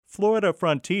Florida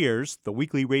Frontiers, the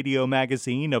weekly radio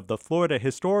magazine of the Florida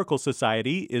Historical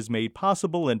Society, is made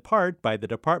possible in part by the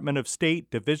Department of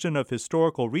State Division of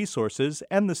Historical Resources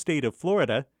and the state of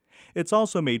Florida. It's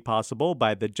also made possible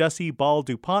by the Jesse Ball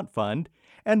DuPont Fund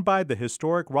and by the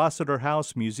historic Rossiter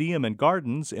House Museum and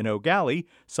Gardens in Eau Gallie,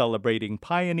 celebrating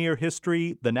pioneer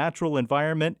history, the natural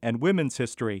environment, and women's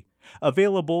history.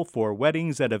 Available for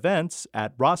weddings and events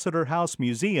at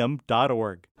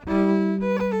rossiterhousemuseum.org.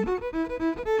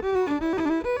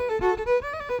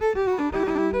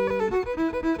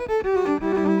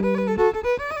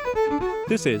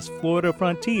 This is Florida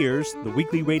Frontiers, the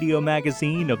weekly radio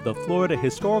magazine of the Florida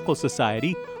Historical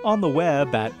Society, on the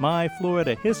web at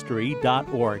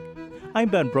myfloridahistory.org. I'm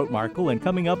Ben Brotmarkle, and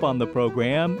coming up on the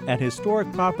program, an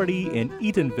historic property in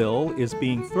Eatonville is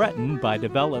being threatened by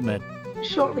development.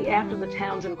 Shortly after the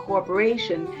town's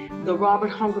incorporation, the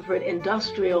Robert Hungerford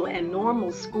Industrial and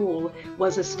Normal School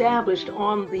was established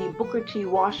on the Booker T.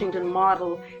 Washington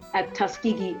model at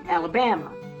Tuskegee, Alabama.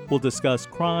 We'll discuss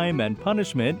crime and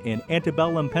punishment in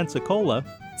antebellum Pensacola.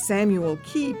 Samuel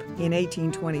Keep, in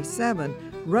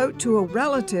 1827, wrote to a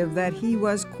relative that he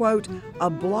was, quote,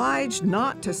 obliged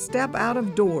not to step out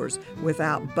of doors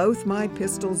without both my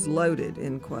pistols loaded,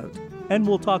 end quote. And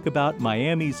we'll talk about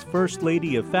Miami's First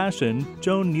Lady of Fashion,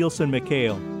 Joan Nielsen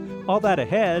McHale. All that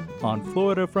ahead on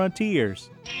Florida Frontiers.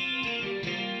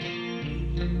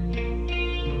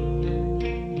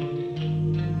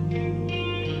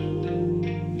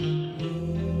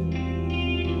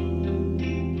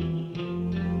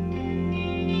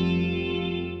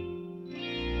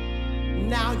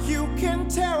 Now you can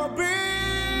tear a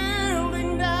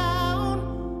building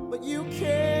down, but you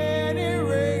can't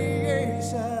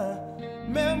erase a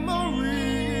memory.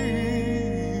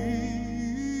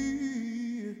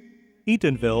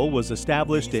 Eatonville was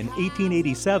established in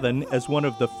 1887 as one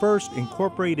of the first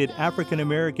incorporated African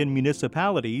American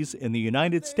municipalities in the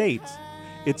United States.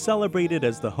 It's celebrated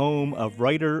as the home of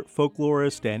writer,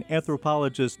 folklorist, and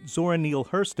anthropologist Zora Neale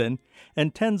Hurston,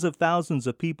 and tens of thousands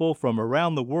of people from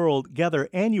around the world gather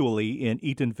annually in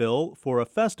Eatonville for a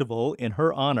festival in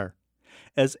her honor.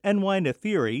 As N.Y.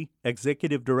 Nathiri,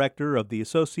 executive director of the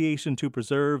Association to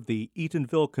Preserve the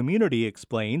Eatonville Community,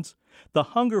 explains, the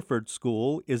Hungerford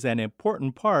School is an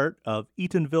important part of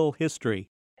Eatonville history.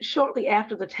 Shortly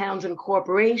after the town's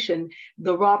incorporation,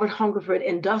 the Robert Hungerford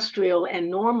Industrial and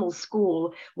Normal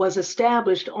School was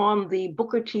established on the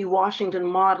Booker T. Washington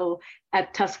model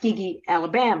at Tuskegee,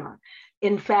 Alabama.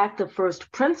 In fact, the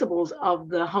first principals of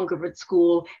the Hungerford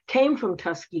School came from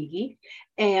Tuskegee,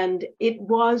 and it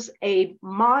was a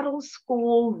model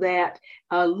school that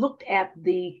looked at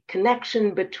the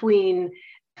connection between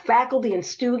faculty and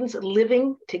students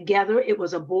living together. It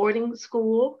was a boarding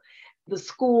school. The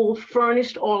school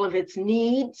furnished all of its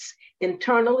needs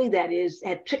internally, that is,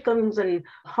 had chickens and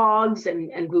hogs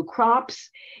and grew crops.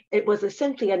 It was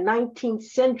essentially a 19th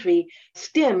century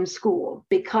STEM school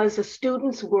because the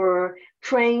students were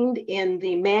trained in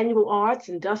the manual arts,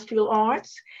 industrial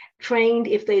arts, trained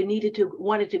if they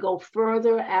wanted to go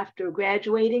further after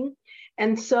graduating.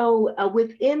 And so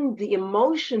within the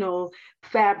emotional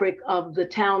fabric of the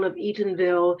town of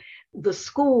Eatonville, the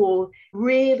school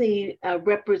really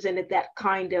represented that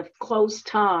kind of close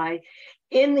tie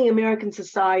in the American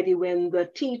society when the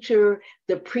teacher,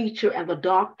 the preacher, and the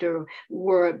doctor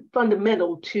were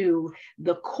fundamental to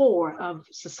the core of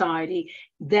society.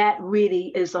 That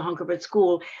really is the Hungerford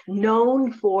School,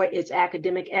 known for its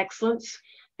academic excellence.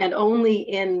 And only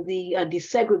in the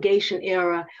desegregation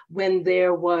era, when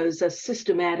there was a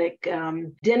systematic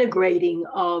denigrating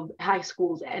of high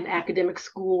schools and academic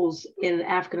schools in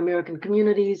African-American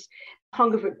communities,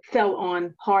 Hungerford fell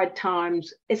on hard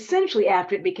times, essentially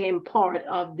after it became part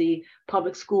of the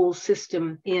public school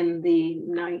system in the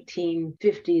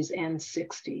 1950s and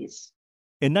 60s.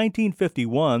 In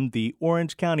 1951, the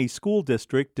Orange County School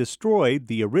District destroyed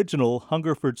the original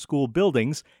Hungerford School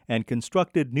buildings and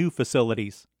constructed new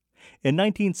facilities. In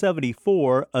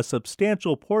 1974, a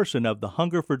substantial portion of the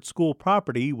Hungerford School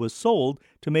property was sold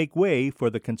to make way for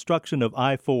the construction of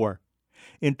I-4.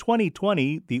 In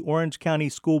 2020, the Orange County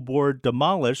School Board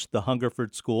demolished the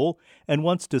Hungerford School and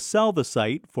wants to sell the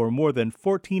site for more than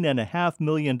 $14.5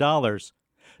 million.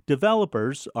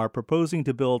 Developers are proposing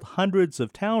to build hundreds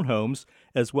of townhomes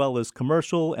as well as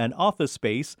commercial and office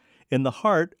space in the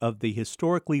heart of the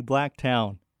historically black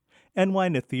town. N.Y.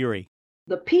 Nathiri.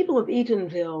 The people of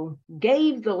Eatonville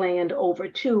gave the land over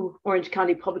to Orange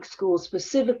County Public Schools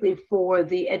specifically for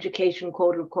the education,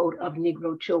 quote unquote, of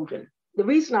Negro children. The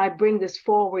reason I bring this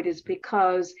forward is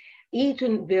because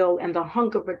Eatonville and the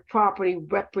Hungerford property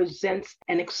represents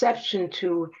an exception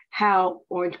to how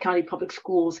Orange County Public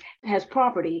Schools has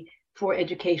property for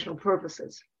educational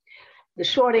purposes. The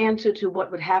short answer to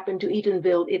what would happen to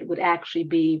Eatonville, it would actually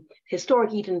be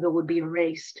historic Eatonville would be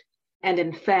erased. And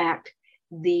in fact,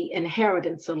 the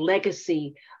inheritance, the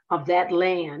legacy of that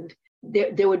land,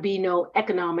 there would be no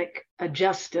economic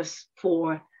justice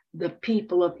for the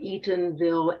people of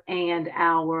Eatonville and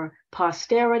our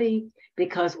posterity,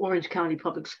 because Orange County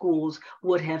Public Schools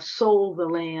would have sold the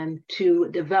land to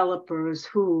developers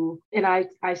who, and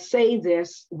I say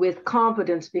this with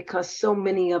confidence because so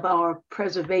many of our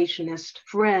preservationist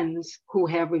friends who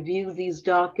have reviewed these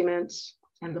documents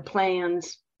and the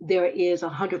plans, there is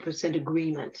 100%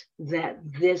 agreement that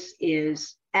this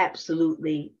is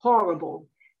absolutely horrible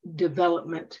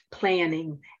development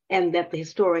planning, and that the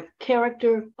historic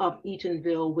character of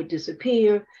Eatonville would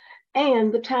disappear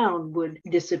and the town would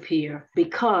disappear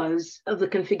because of the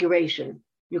configuration.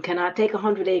 You cannot take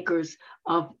 100 acres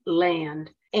of land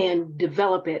and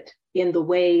develop it in the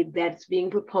way that's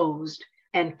being proposed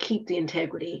and keep the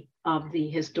integrity of the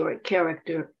historic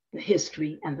character, the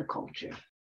history, and the culture.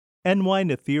 N.Y.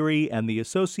 Nathiri and the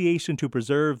Association to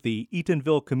Preserve the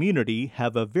Eatonville Community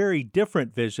have a very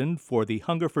different vision for the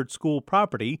Hungerford School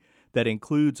property that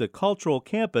includes a cultural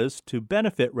campus to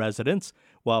benefit residents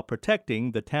while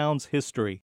protecting the town's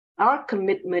history. Our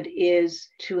commitment is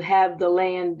to have the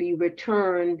land be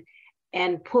returned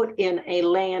and put in a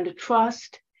land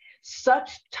trust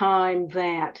such time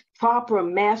that proper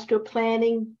master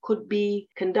planning could be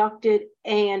conducted,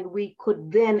 and we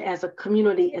could then as a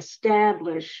community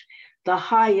establish the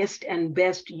highest and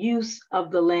best use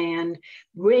of the land,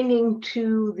 bringing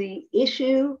to the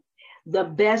issue the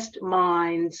best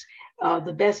minds,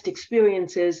 the best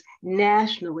experiences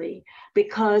nationally,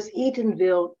 because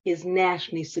Eatonville is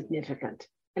nationally significant.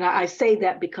 And I say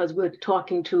that because we're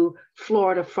talking to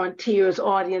Florida Frontiers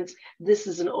audience. This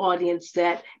is an audience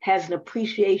that has an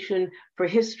appreciation for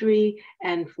history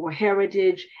and for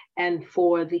heritage and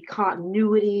for the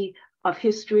continuity of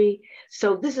history.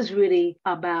 So this is really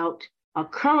about a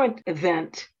current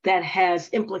event that has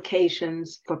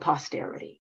implications for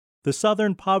posterity. The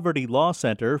Southern Poverty Law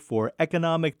Center for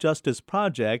Economic Justice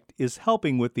Project is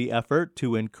helping with the effort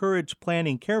to encourage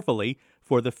planning carefully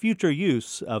for the future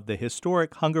use of the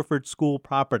historic Hungerford School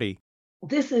property.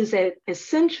 This is an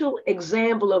essential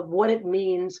example of what it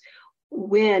means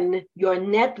when your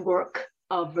network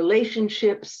of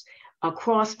relationships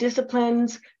across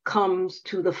disciplines comes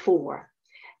to the fore.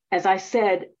 As I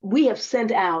said, we have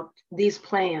sent out these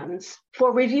plans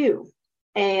for review,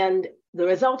 and the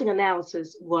resulting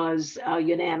analysis was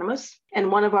unanimous.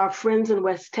 And one of our friends in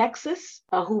West Texas,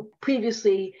 who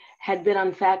previously had been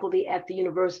on faculty at the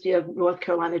University of North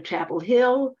Carolina, Chapel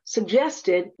Hill,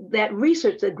 suggested that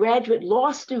research that graduate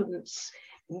law students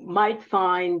might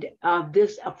find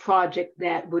this a project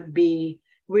that would be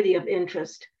really of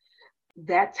interest.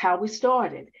 That's how we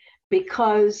started,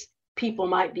 because people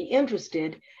might be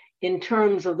interested in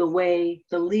terms of the way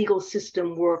the legal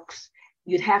system works.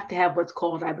 You'd have to have what's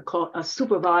called, I would call a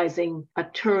supervising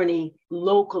attorney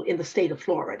local in the state of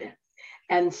Florida.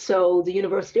 And so the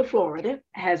University of Florida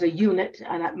has a unit,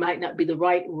 and that might not be the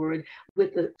right word,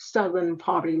 with the Southern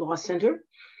Poverty Law Center,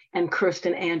 and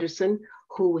Kirsten Anderson,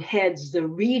 who heads the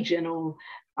regional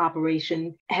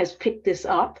operation, has picked this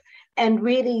up. And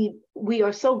really, we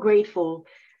are so grateful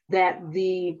that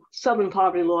the Southern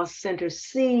Poverty Law Center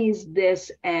sees this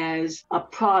as a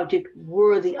project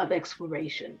worthy of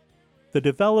exploration. The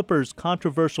developer's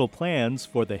controversial plans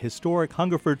for the historic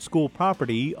Hungerford School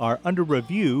property are under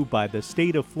review by the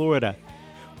state of Florida.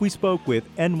 We spoke with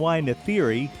N.Y.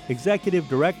 Nathiri, Executive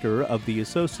Director of the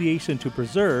Association to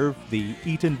Preserve the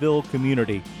Eatonville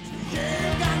Community.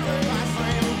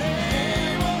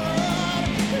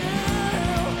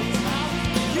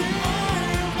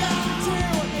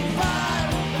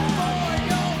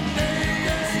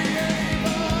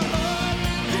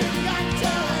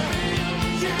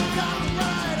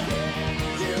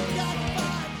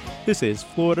 This is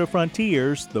Florida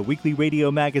Frontiers, the weekly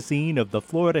radio magazine of the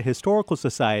Florida Historical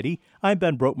Society. I'm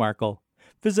Ben Brotmarkle.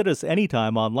 Visit us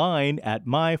anytime online at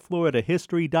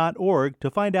myfloridahistory.org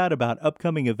to find out about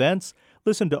upcoming events,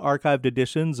 listen to archived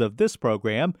editions of this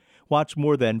program, watch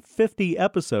more than 50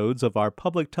 episodes of our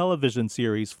public television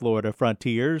series Florida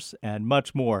Frontiers, and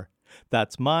much more.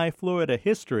 That's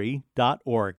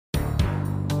myfloridahistory.org.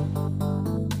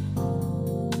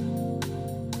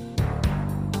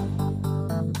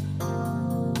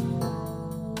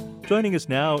 Joining us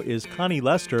now is Connie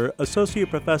Lester, Associate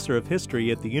Professor of History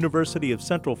at the University of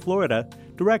Central Florida,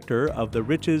 Director of the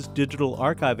Riches Digital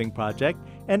Archiving Project,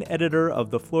 and editor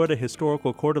of the Florida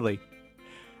Historical Quarterly.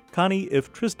 Connie,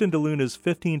 if Tristan da Luna's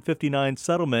 1559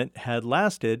 settlement had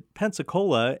lasted,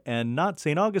 Pensacola and not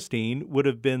St. Augustine would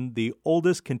have been the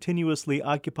oldest continuously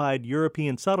occupied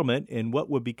European settlement in what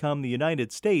would become the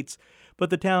United States, but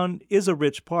the town is a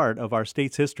rich part of our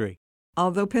state's history.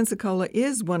 Although Pensacola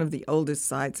is one of the oldest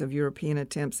sites of European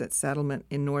attempts at settlement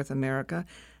in North America,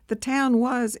 the town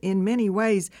was, in many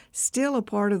ways, still a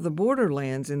part of the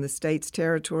borderlands in the state's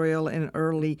territorial and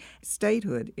early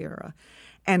statehood era.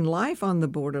 And life on the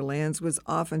borderlands was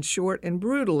often short and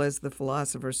brutal, as the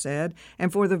philosopher said,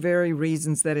 and for the very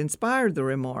reasons that inspired the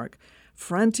remark.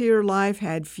 Frontier life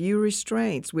had few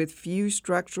restraints, with few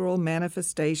structural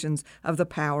manifestations of the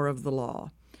power of the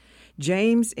law.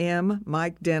 James M.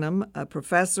 Mike Denham, a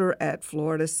professor at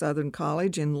Florida Southern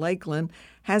College in Lakeland,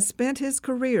 has spent his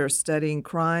career studying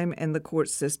crime and the court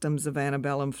systems of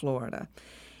antebellum Florida.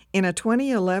 In a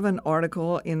 2011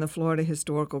 article in the Florida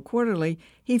Historical Quarterly,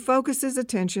 he focuses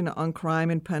attention on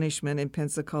crime and punishment in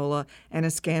Pensacola and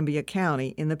Escambia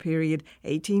County in the period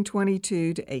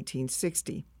 1822 to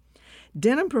 1860.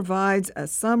 Denham provides a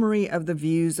summary of the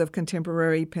views of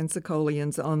contemporary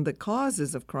Pensacolians on the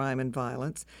causes of crime and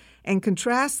violence and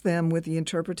contrasts them with the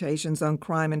interpretations on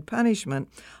crime and punishment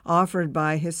offered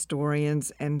by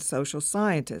historians and social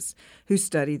scientists who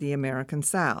study the American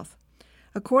South.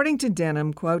 According to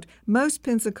Denham, quote, most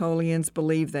Pensacolians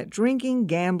believe that drinking,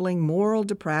 gambling, moral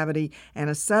depravity, and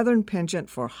a Southern penchant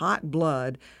for hot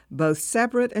blood, both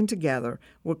separate and together,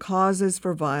 were causes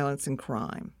for violence and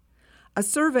crime. A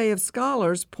survey of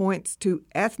scholars points to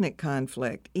ethnic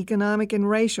conflict, economic and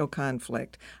racial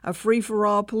conflict, a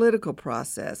free-for-all political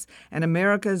process, and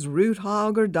America's root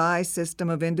hog or die system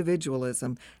of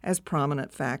individualism as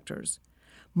prominent factors.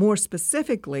 More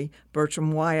specifically,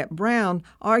 Bertram Wyatt Brown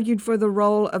argued for the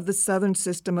role of the Southern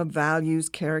system of values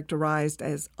characterized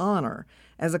as honor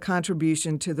as a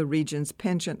contribution to the region's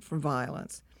penchant for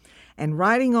violence. And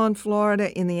writing on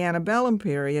Florida in the antebellum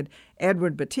period,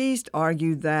 Edward Batiste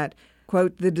argued that,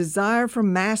 quote, the desire for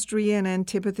mastery and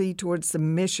antipathy toward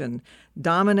submission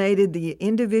dominated the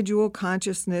individual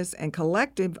consciousness and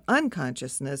collective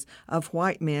unconsciousness of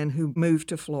white men who moved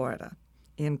to Florida,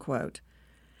 end quote.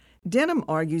 Denham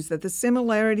argues that the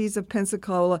similarities of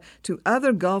Pensacola to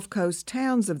other Gulf Coast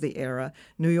towns of the era,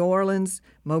 New Orleans,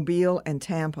 Mobile, and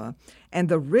Tampa, and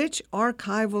the rich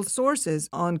archival sources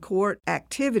on court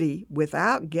activity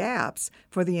without gaps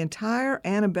for the entire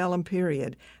antebellum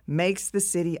period makes the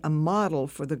city a model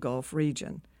for the Gulf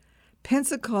region.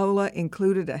 Pensacola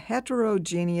included a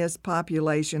heterogeneous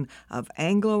population of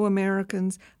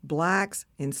Anglo-Americans, blacks,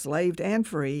 enslaved and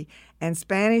free, and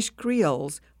Spanish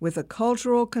Creoles with a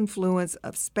cultural confluence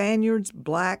of Spaniards,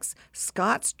 blacks,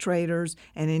 Scots traders,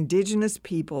 and indigenous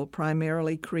people,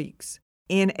 primarily Creeks.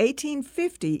 In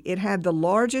 1850, it had the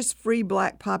largest free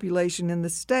black population in the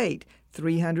state,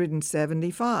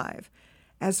 375.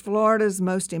 As Florida's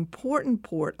most important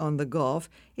port on the Gulf,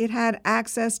 it had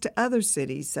access to other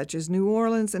cities such as New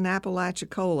Orleans and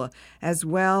Apalachicola, as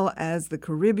well as the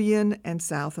Caribbean and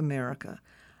South America.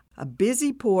 A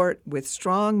busy port with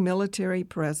strong military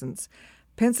presence,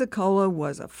 Pensacola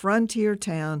was a frontier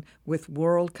town with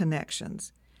world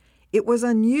connections. It was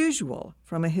unusual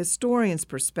from a historian's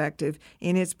perspective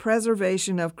in its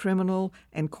preservation of criminal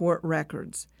and court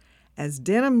records. As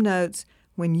Denham notes,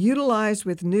 when utilized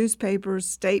with newspapers,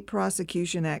 state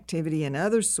prosecution activity, and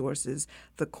other sources,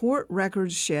 the court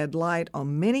records shed light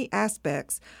on many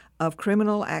aspects of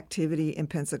criminal activity in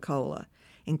Pensacola,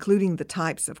 including the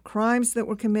types of crimes that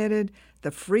were committed,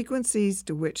 the frequencies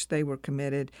to which they were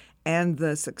committed, and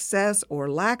the success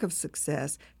or lack of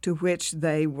success to which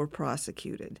they were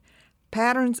prosecuted.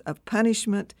 Patterns of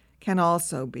punishment can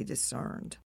also be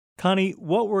discerned. Connie,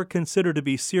 what were considered to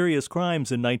be serious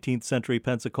crimes in 19th century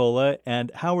Pensacola, and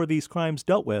how were these crimes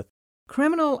dealt with?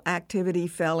 Criminal activity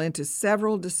fell into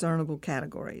several discernible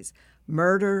categories: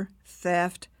 murder,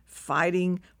 theft,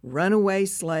 fighting, runaway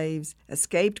slaves,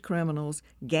 escaped criminals,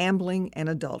 gambling, and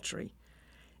adultery.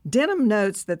 Denham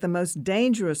notes that the most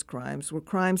dangerous crimes were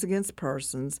crimes against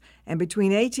persons, and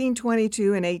between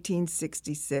 1822 and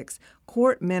 1866,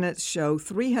 court minutes show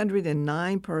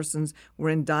 309 persons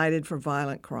were indicted for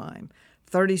violent crime,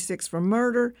 36 for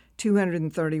murder,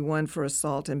 231 for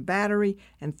assault and battery,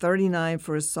 and 39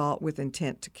 for assault with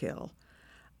intent to kill.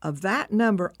 Of that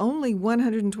number, only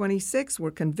 126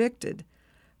 were convicted.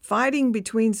 Fighting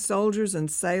between soldiers and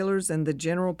sailors and the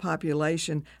general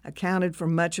population accounted for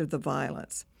much of the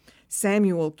violence.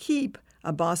 Samuel Keep,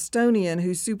 a Bostonian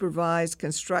who supervised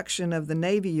construction of the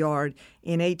Navy Yard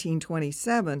in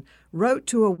 1827, wrote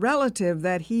to a relative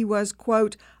that he was,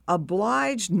 quote,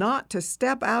 obliged not to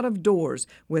step out of doors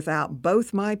without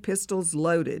both my pistols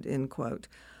loaded, end quote.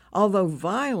 Although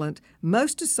violent,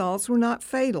 most assaults were not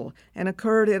fatal and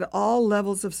occurred at all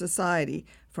levels of society,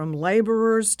 from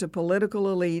laborers to political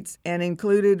elites, and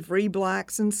included free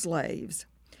blacks and slaves.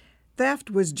 Theft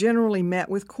was generally met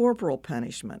with corporal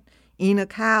punishment.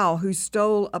 Enoch Howe, who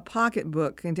stole a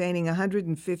pocketbook containing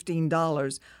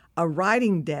 $115, a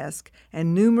writing desk,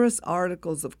 and numerous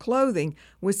articles of clothing,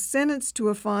 was sentenced to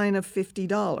a fine of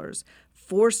 $50,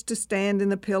 forced to stand in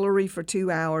the pillory for 2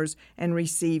 hours, and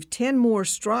received 10 more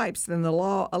stripes than the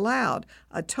law allowed,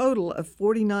 a total of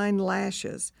 49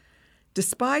 lashes.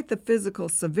 Despite the physical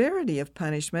severity of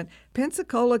punishment,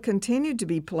 Pensacola continued to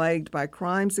be plagued by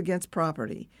crimes against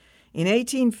property. In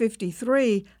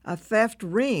 1853, a theft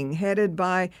ring headed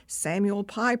by Samuel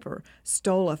Piper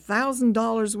stole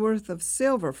 $1,000 worth of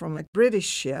silver from a British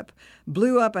ship,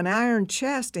 blew up an iron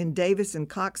chest in Davis and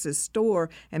Cox's store,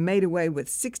 and made away with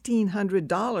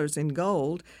 $1,600 in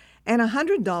gold and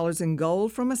 $100 in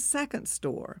gold from a second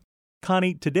store.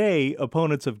 Connie, today,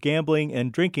 opponents of gambling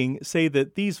and drinking say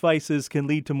that these vices can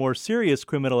lead to more serious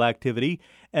criminal activity,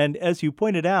 and as you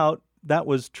pointed out, that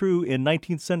was true in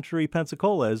 19th century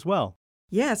Pensacola as well.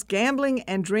 Yes, gambling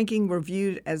and drinking were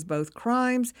viewed as both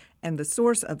crimes and the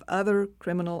source of other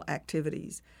criminal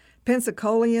activities.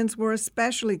 Pensacolians were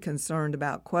especially concerned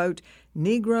about, quote,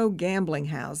 Negro gambling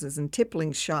houses and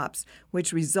tippling shops,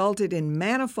 which resulted in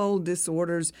manifold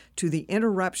disorders to the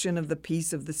interruption of the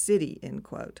peace of the city, end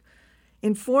quote.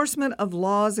 Enforcement of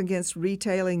laws against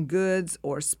retailing goods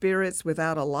or spirits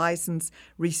without a license,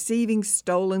 receiving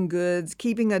stolen goods,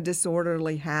 keeping a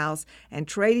disorderly house, and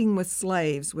trading with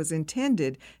slaves was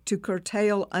intended to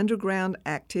curtail underground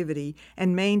activity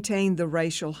and maintain the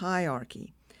racial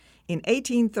hierarchy. In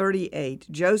 1838,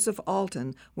 Joseph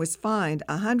Alton was fined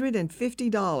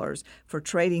 $150 for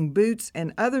trading boots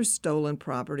and other stolen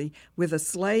property with a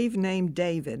slave named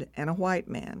David and a white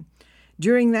man.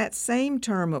 During that same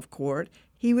term of court,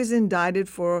 he was indicted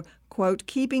for, quote,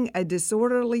 keeping a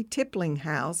disorderly tippling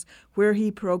house where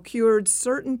he procured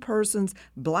certain persons,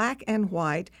 black and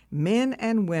white, men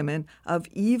and women, of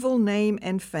evil name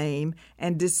and fame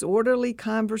and disorderly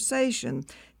conversation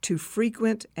to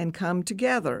frequent and come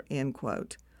together, end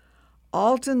quote.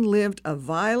 Alton lived a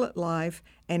violent life,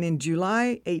 and in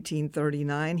July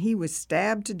 1839, he was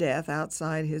stabbed to death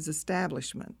outside his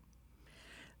establishment.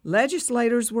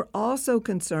 Legislators were also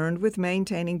concerned with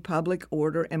maintaining public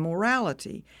order and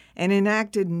morality and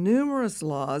enacted numerous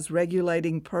laws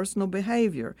regulating personal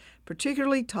behavior,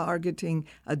 particularly targeting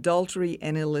adultery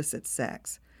and illicit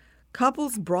sex.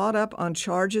 Couples brought up on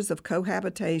charges of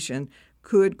cohabitation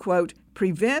could, quote,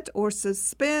 prevent or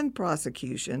suspend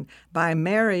prosecution by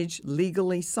marriage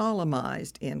legally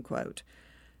solemnized, end quote.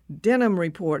 Denham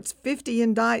reports 50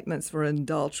 indictments for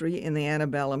adultery in the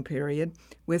antebellum period,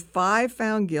 with 5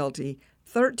 found guilty,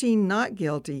 13 not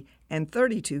guilty, and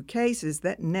 32 cases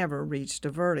that never reached a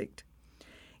verdict.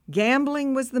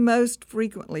 Gambling was the most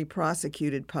frequently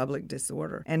prosecuted public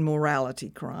disorder and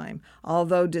morality crime,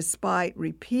 although despite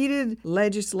repeated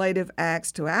legislative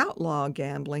acts to outlaw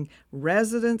gambling,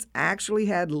 residents actually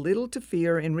had little to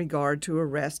fear in regard to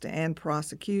arrest and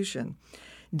prosecution.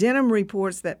 Denham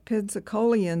reports that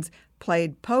Pensacolians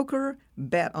played poker,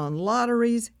 bet on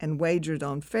lotteries, and wagered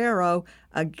on faro,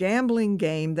 a gambling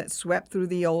game that swept through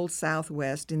the Old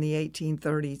Southwest in the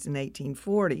 1830s and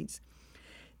 1840s.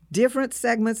 Different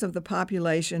segments of the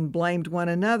population blamed one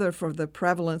another for the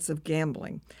prevalence of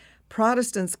gambling.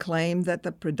 Protestants claimed that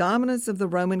the predominance of the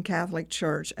Roman Catholic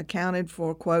Church accounted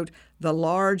for, quote, the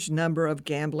large number of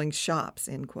gambling shops,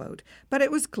 end quote, but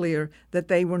it was clear that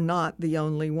they were not the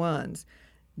only ones.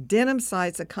 Denham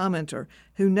cites a commenter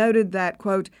who noted that,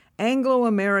 quote,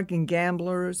 Anglo-American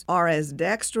gamblers are as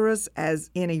dexterous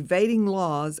as in evading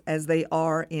laws as they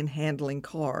are in handling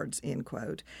cards, end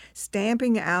quote.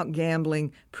 Stamping out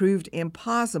gambling proved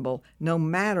impossible no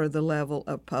matter the level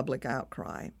of public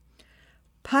outcry.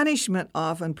 Punishment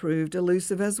often proved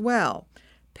elusive as well.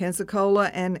 Pensacola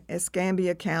and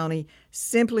Escambia County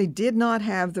simply did not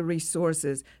have the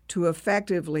resources to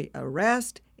effectively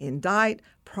arrest, indict,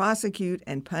 prosecute,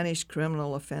 and punish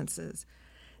criminal offenses.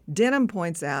 Denham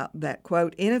points out that,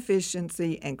 quote,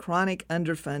 inefficiency and chronic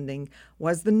underfunding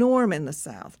was the norm in the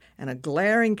South and a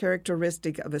glaring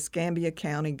characteristic of Escambia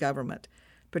County government,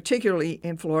 particularly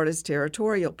in Florida's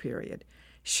territorial period.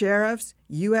 Sheriffs,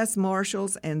 U.S.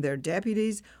 Marshals, and their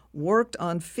deputies worked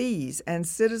on fees, and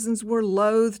citizens were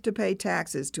loath to pay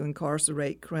taxes to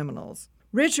incarcerate criminals.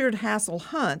 Richard Hassel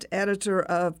Hunt, editor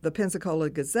of the Pensacola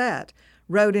Gazette,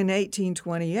 wrote in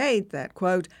 1828 that,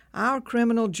 quote, "Our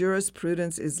criminal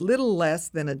jurisprudence is little less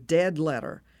than a dead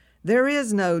letter. There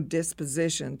is no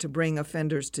disposition to bring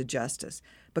offenders to justice,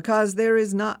 because there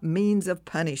is not means of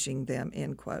punishing them,"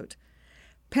 end quote.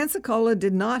 Pensacola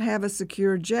did not have a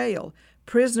secure jail.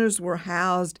 Prisoners were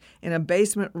housed in a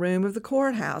basement room of the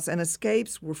courthouse, and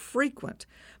escapes were frequent.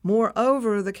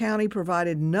 Moreover, the county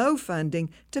provided no funding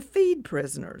to feed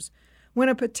prisoners. When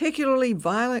a particularly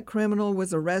violent criminal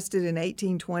was arrested in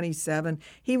 1827,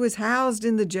 he was housed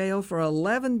in the jail for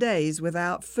 11 days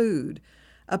without food.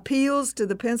 Appeals to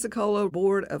the Pensacola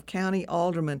Board of County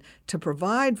Aldermen to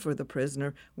provide for the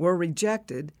prisoner were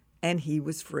rejected, and he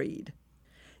was freed.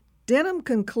 Denham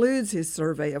concludes his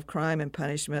survey of crime and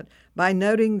punishment by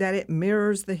noting that it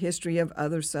mirrors the history of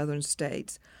other Southern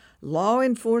states. Law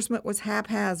enforcement was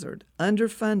haphazard,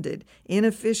 underfunded,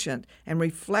 inefficient, and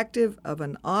reflective of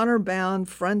an honor-bound,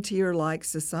 frontier-like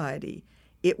society.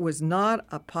 It was not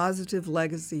a positive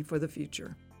legacy for the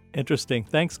future. Interesting.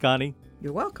 Thanks, Connie.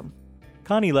 You're welcome.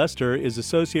 Connie Lester is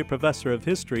Associate Professor of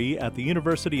History at the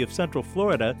University of Central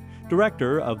Florida,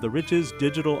 Director of the Riches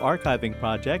Digital Archiving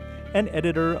Project, and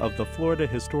editor of the Florida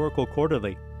Historical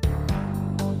Quarterly.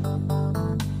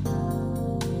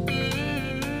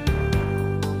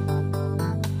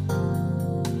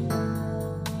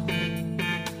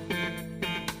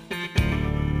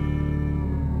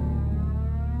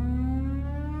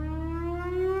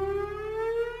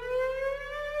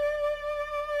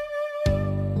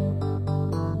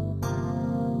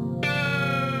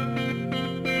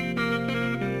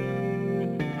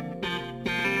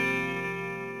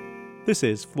 This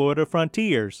is Florida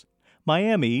Frontiers.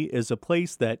 Miami is a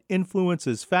place that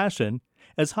influences fashion.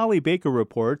 As Holly Baker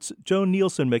reports, Joan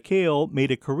Nielsen McHale made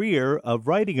a career of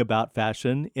writing about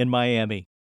fashion in Miami.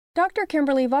 Dr.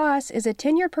 Kimberly Voss is a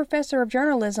tenured professor of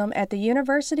journalism at the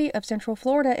University of Central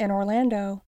Florida in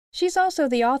Orlando. She's also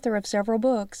the author of several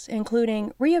books,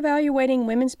 including Reevaluating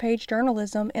Women's Page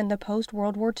Journalism in the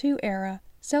Post-World War II Era,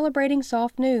 Celebrating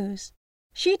Soft News.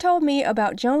 She told me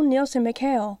about Joan Nielsen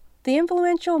McHale, the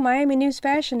influential Miami News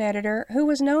fashion editor who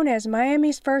was known as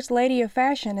Miami's first lady of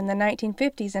fashion in the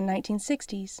 1950s and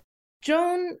 1960s.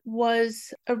 Joan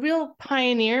was a real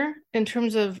pioneer in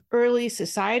terms of early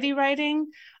society writing.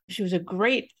 She was a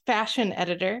great fashion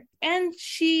editor, and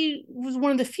she was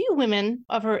one of the few women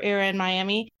of her era in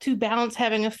Miami to balance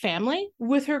having a family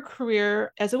with her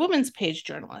career as a women's page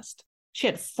journalist. She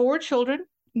had 4 children.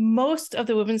 Most of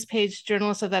the women's page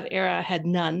journalists of that era had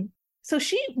none. So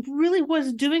she really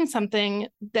was doing something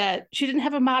that she didn't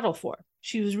have a model for.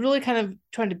 She was really kind of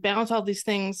trying to balance all these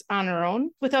things on her own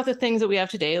without the things that we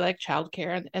have today, like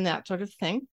childcare and that sort of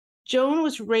thing. Joan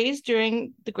was raised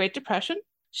during the Great Depression.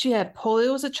 She had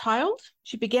polio as a child.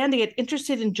 She began to get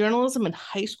interested in journalism in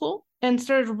high school and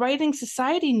started writing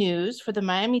society news for the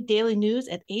Miami Daily News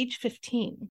at age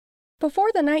 15. Before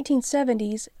the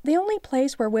 1970s, the only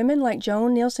place where women like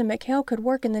Joan Nielsen McHale could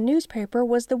work in the newspaper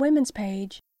was the women's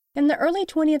page. In the early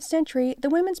 20th century, the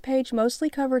women's page mostly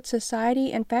covered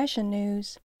society and fashion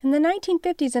news. In the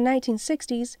 1950s and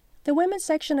 1960s, the women's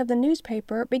section of the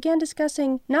newspaper began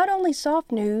discussing not only soft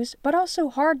news, but also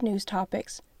hard news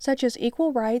topics, such as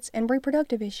equal rights and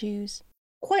reproductive issues.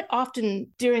 Quite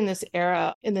often during this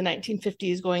era, in the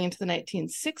 1950s going into the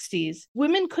 1960s,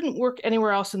 women couldn't work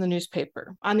anywhere else in the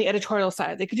newspaper on the editorial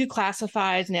side. They could do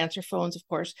classifieds and answer phones, of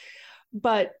course,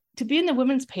 but to be in the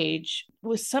women's page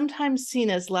was sometimes seen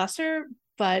as lesser,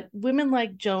 but women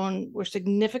like Joan were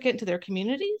significant to their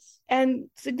communities and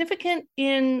significant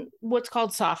in what's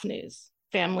called soft news,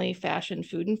 family, fashion,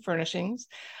 food, and furnishings.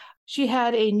 She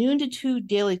had a noon to 2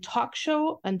 daily talk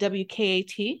show on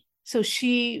WKAT. So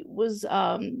she was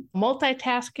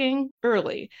multitasking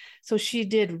early. So she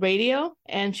did radio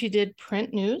and she did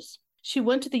print news. She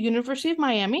went to the University of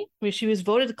Miami, where she was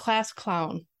voted a class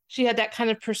clown. She had that kind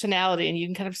of personality, and you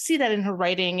can kind of see that in her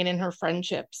writing and in her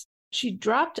friendships. She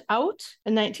dropped out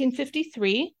in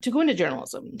 1953 to go into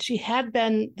journalism. She had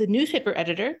been the newspaper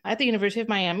editor at the University of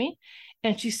Miami,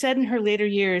 and she said in her later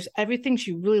years, everything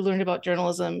she really learned about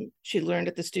journalism, she learned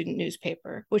at the student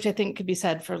newspaper, which I think could be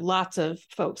said for lots of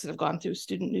folks that have gone through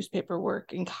student newspaper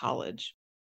work in college.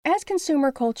 As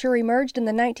consumer culture emerged in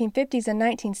the 1950s and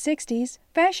 1960s,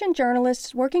 fashion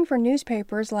journalists working for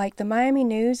newspapers like the Miami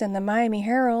News and the Miami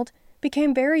Herald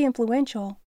became very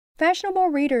influential. Fashionable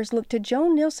readers looked to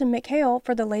Joan Nielsen McHale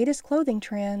for the latest clothing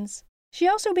trends. She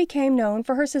also became known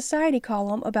for her society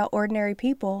column about ordinary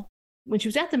people. When she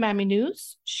was at the Miami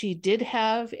News, she did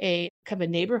have a kind of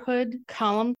a neighborhood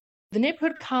column. The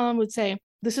neighborhood column would say,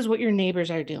 this is what your neighbors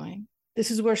are doing.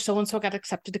 This is where so-and-so got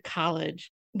accepted to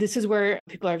college. This is where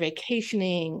people are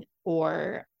vacationing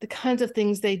or the kinds of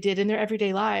things they did in their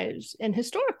everyday lives. And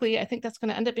historically, I think that's going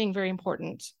to end up being very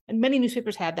important. And many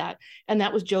newspapers had that. And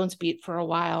that was Joan's beat for a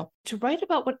while, to write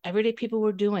about what everyday people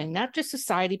were doing, not just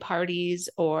society parties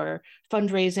or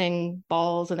fundraising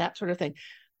balls and that sort of thing,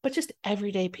 but just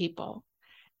everyday people.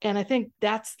 And I think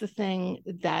that's the thing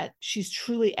that she's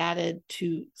truly added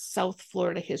to South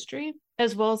Florida history,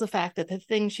 as well as the fact that the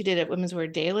things she did at Women's Wear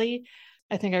Daily,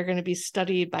 I think, are going to be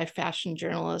studied by fashion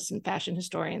journalists and fashion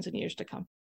historians in years to come.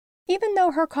 Even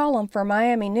though her column for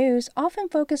Miami News often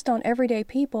focused on everyday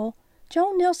people,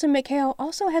 Joan Nielsen McHale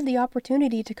also had the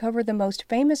opportunity to cover the most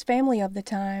famous family of the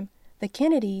time, the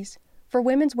Kennedys, for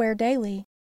Women's Wear Daily.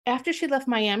 After she left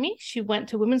Miami, she went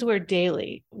to Women's Wear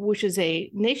Daily, which is a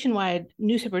nationwide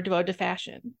newspaper devoted to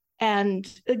fashion. And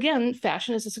again,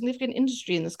 fashion is a significant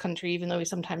industry in this country, even though we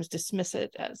sometimes dismiss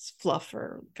it as fluff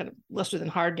or kind of lesser than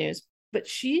hard news. But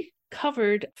she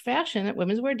covered fashion at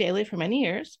Women's Wear Daily for many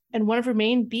years, and one of her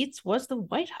main beats was the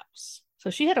White House. So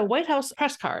she had a White House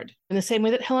press card in the same way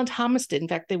that Helen Thomas did. In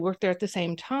fact, they worked there at the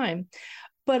same time.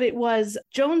 But it was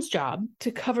Joan's job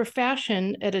to cover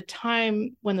fashion at a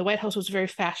time when the White House was very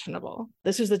fashionable.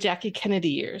 This was the Jackie Kennedy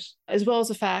years, as well as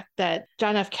the fact that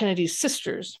John F. Kennedy's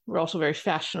sisters were also very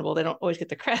fashionable. They don't always get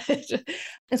the credit.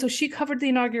 And so she covered the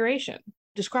inauguration.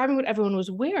 Describing what everyone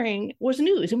was wearing was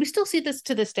news. And we still see this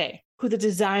to this day, who the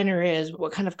designer is,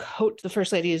 what kind of coat the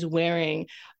First Lady is wearing,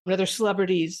 what other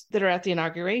celebrities that are at the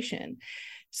inauguration.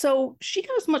 So she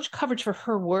got as much coverage for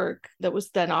her work that was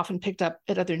then often picked up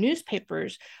at other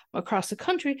newspapers across the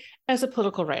country as a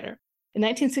political writer. In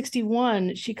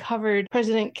 1961, she covered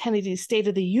President Kennedy's State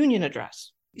of the Union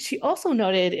address. She also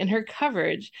noted in her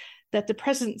coverage that the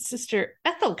president's sister,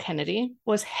 Ethel Kennedy,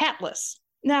 was hatless.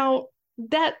 Now,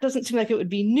 that doesn't seem like it would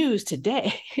be news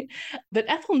today, but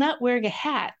Ethel not wearing a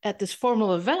hat at this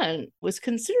formal event was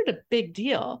considered a big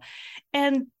deal.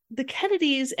 And the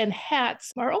Kennedys and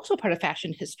hats are also part of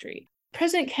fashion history.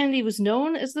 President Kennedy was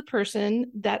known as the person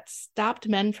that stopped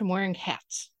men from wearing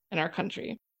hats in our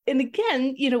country. And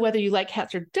again, whether you like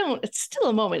hats or don't, it's still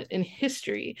a moment in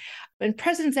history. And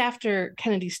presidents after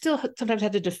Kennedy still sometimes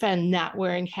had to defend not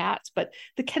wearing hats, but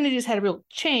the Kennedys had a real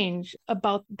change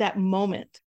about that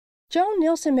moment. Joan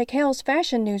Nielsen McHale's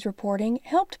fashion news reporting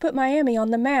helped put Miami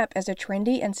on the map as a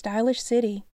trendy and stylish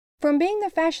city. From being the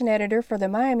fashion editor for the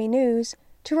Miami News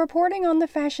to reporting on the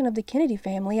fashion of the Kennedy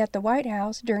family at the White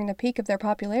House during the peak of their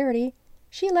popularity,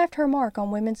 she left her mark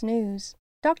on women's news.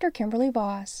 Dr. Kimberly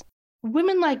Voss.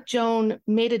 Women like Joan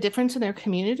made a difference in their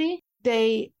community.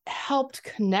 They helped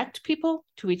connect people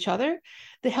to each other.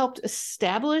 They helped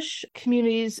establish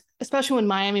communities, especially when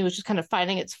Miami was just kind of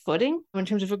finding its footing in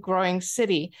terms of a growing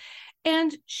city.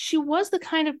 And she was the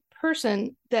kind of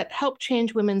person that helped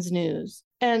change women's news.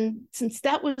 And since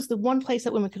that was the one place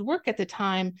that women could work at the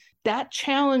time, that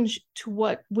challenge to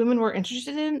what women were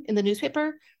interested in the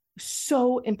newspaper, was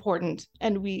so important.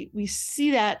 And we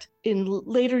see that in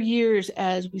later years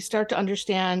as we start to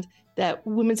understand that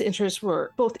women's interests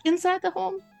were both inside the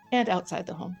home and outside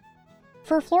the home.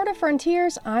 For Florida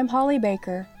Frontiers, I'm Holly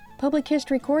Baker, Public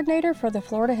History Coordinator for the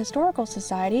Florida Historical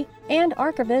Society and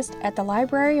Archivist at the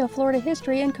Library of Florida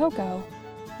History in Cocoa.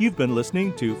 You've been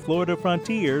listening to Florida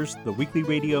Frontiers, the weekly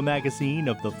radio magazine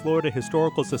of the Florida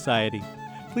Historical Society.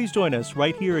 Please join us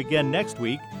right here again next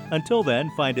week. Until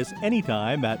then, find us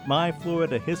anytime at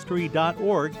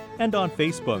myfloridahistory.org and on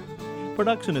Facebook.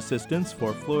 Production assistance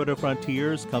for Florida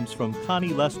Frontiers comes from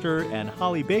Connie Lester and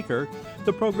Holly Baker.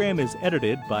 The program is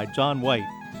edited by John White.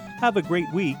 Have a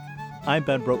great week. I'm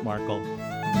Ben Brotemarkle.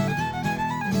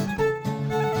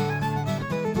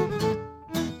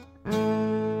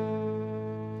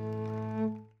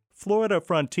 Florida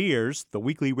Frontiers, the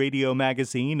weekly radio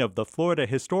magazine of the Florida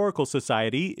Historical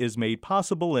Society, is made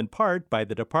possible in part by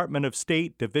the Department of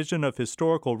State Division of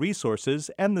Historical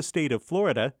Resources and the state of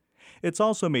Florida. It's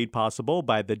also made possible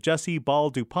by the Jessie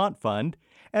Ball DuPont Fund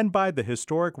and by the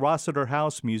historic Rossiter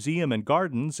House Museum and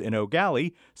Gardens in Eau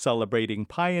Gallie, celebrating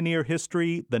pioneer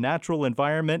history, the natural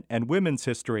environment, and women's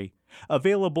history.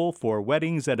 Available for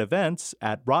weddings and events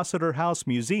at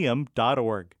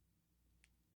rossiterhousemuseum.org.